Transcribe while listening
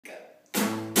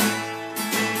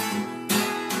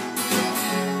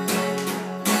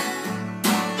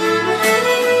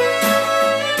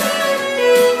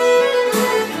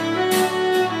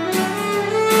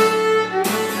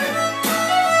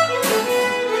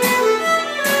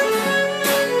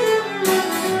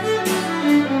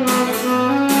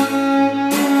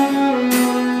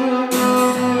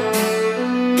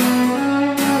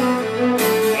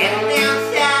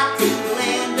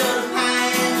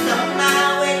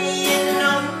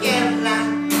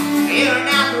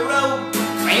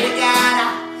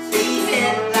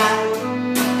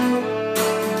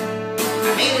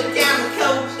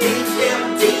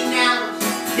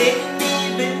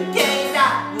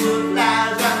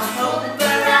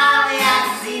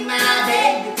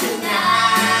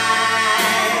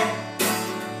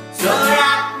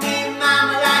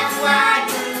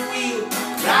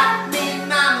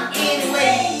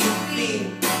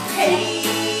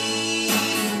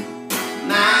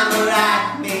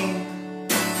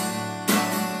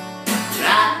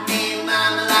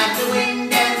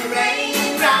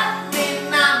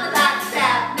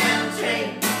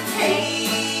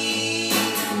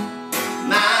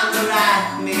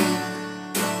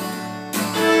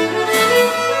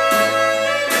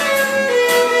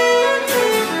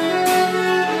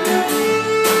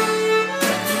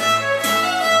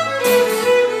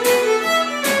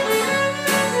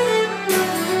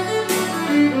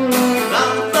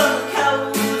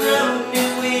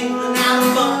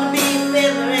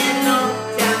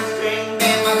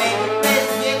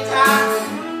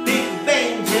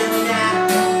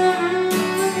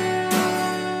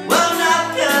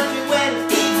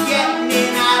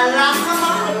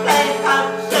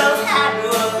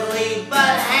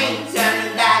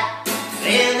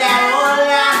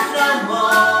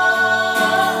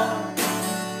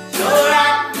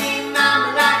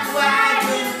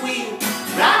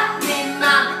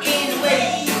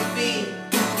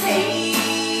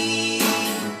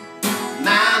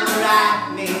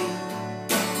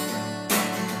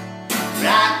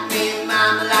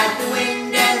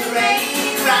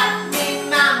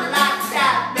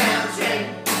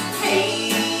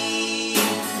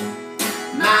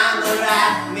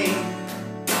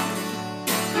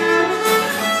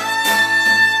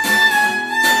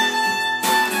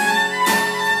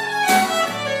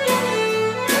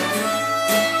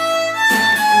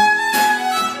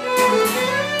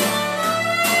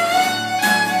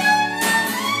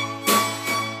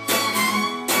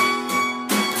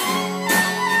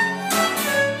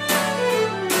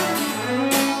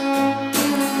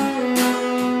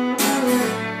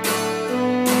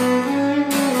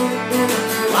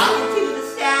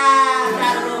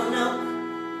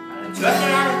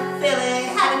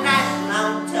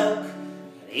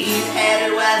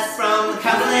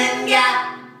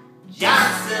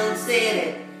Sun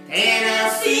City,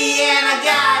 Tennessee, and I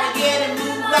gotta get a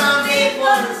move on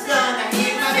before the sun. I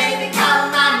hear my baby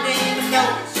calling my name and know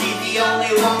she's the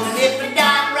only one, and if I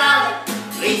die Raleigh,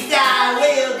 at least I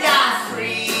will die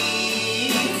free.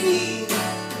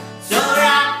 So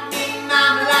rock me,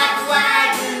 mama, like a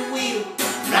wagon wheel.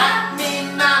 Rock me,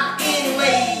 mama, any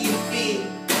way you feel.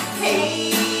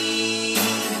 Hey,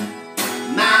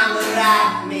 mama,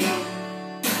 rock me.